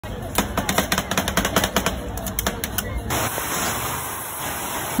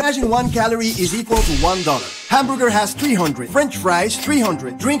Imagine 1 calorie is equal to $1. Hamburger has 300, French fries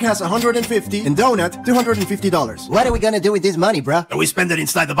 300, drink has 150, and donut $250. What are we gonna do with this money, bruh? We spend it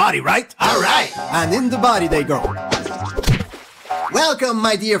inside the body, right? Alright! And in the body they go. Welcome,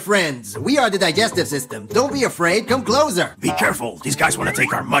 my dear friends. We are the digestive system. Don't be afraid, come closer. Be careful, these guys want to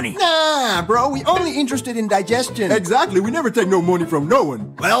take our money. Nah, bro, we only interested in digestion. Exactly, we never take no money from no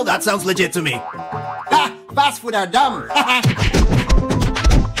one. Well, that sounds legit to me. Ha! Fast food are dumb.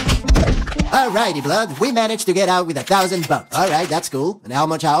 Alrighty, blood. We managed to get out with $1,000. Alright, that's cool. And how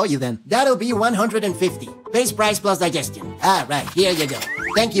much I owe you then? That'll be 150. Base price plus digestion. Alright, here you go.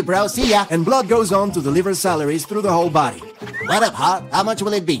 Thank you, bro. See ya. And blood goes on to deliver salaries through the whole body. What up, Hot? How much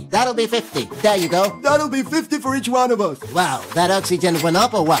will it be? That'll be 50. There you go. That'll be 50 for each one of us. Wow, that oxygen went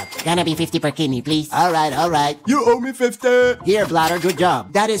up or what? Gonna be 50 per kidney, please. Alright. You owe me 50. Here, bladder, good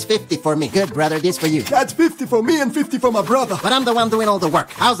job. That is 50 for me. Good, brother, this for you. That's 50 for me and 50 for my brother. But I'm the one doing all the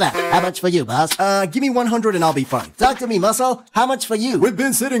work. How's that? How much for you, boss? Give me 100 and I'll be fine. Talk to me, muscle. How much for you? We've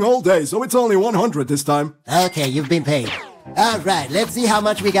been sitting all day, so it's only 100 this time. Okay, you've been paid. Alright, let's see how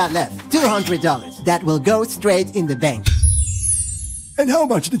much we got left. $200. That will go straight in the bank. And how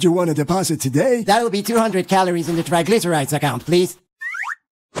much did you want to deposit today? That'll be 200 calories in the triglycerides account, please.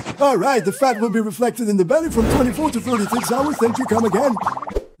 Alright, the fat will be reflected in the belly from 24 to 36 hours. Thank you, come again.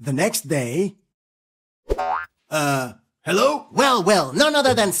 The next day... Hello? Well, none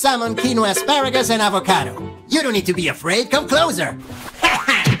other than salmon, quinoa, asparagus, and avocado. You don't need to be afraid, come closer.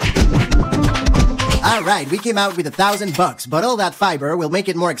 Alright, we came out with $1,000, but all that fiber will make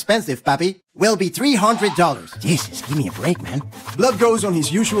it more expensive, papi. Will be $300. Jesus, give me a break, man. Blood goes on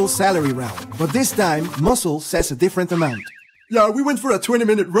his usual salary round, but this time, muscle says a different amount. Yeah, we went for a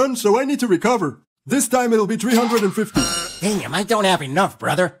 20-minute run, so I need to recover. This time it'll be 350. Damn, I don't have enough,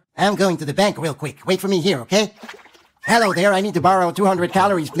 brother. I'm going to the bank real quick. Wait for me here, okay? Hello there, I need to borrow 200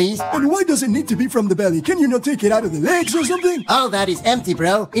 calories, please. And why does it need to be from the belly? Can you not take it out of the legs or something? All that is empty,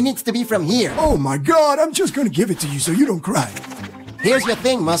 bro. It needs to be from here. Oh my god, I'm just gonna give it to you so you don't cry. Here's your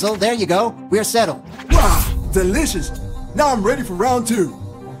thing, muscle. There you go. We're settled. Wow, delicious. Now I'm ready for round 2.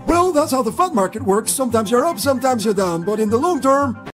 Well, that's how the fat market works. Sometimes you're up, sometimes you're down, but in the long term...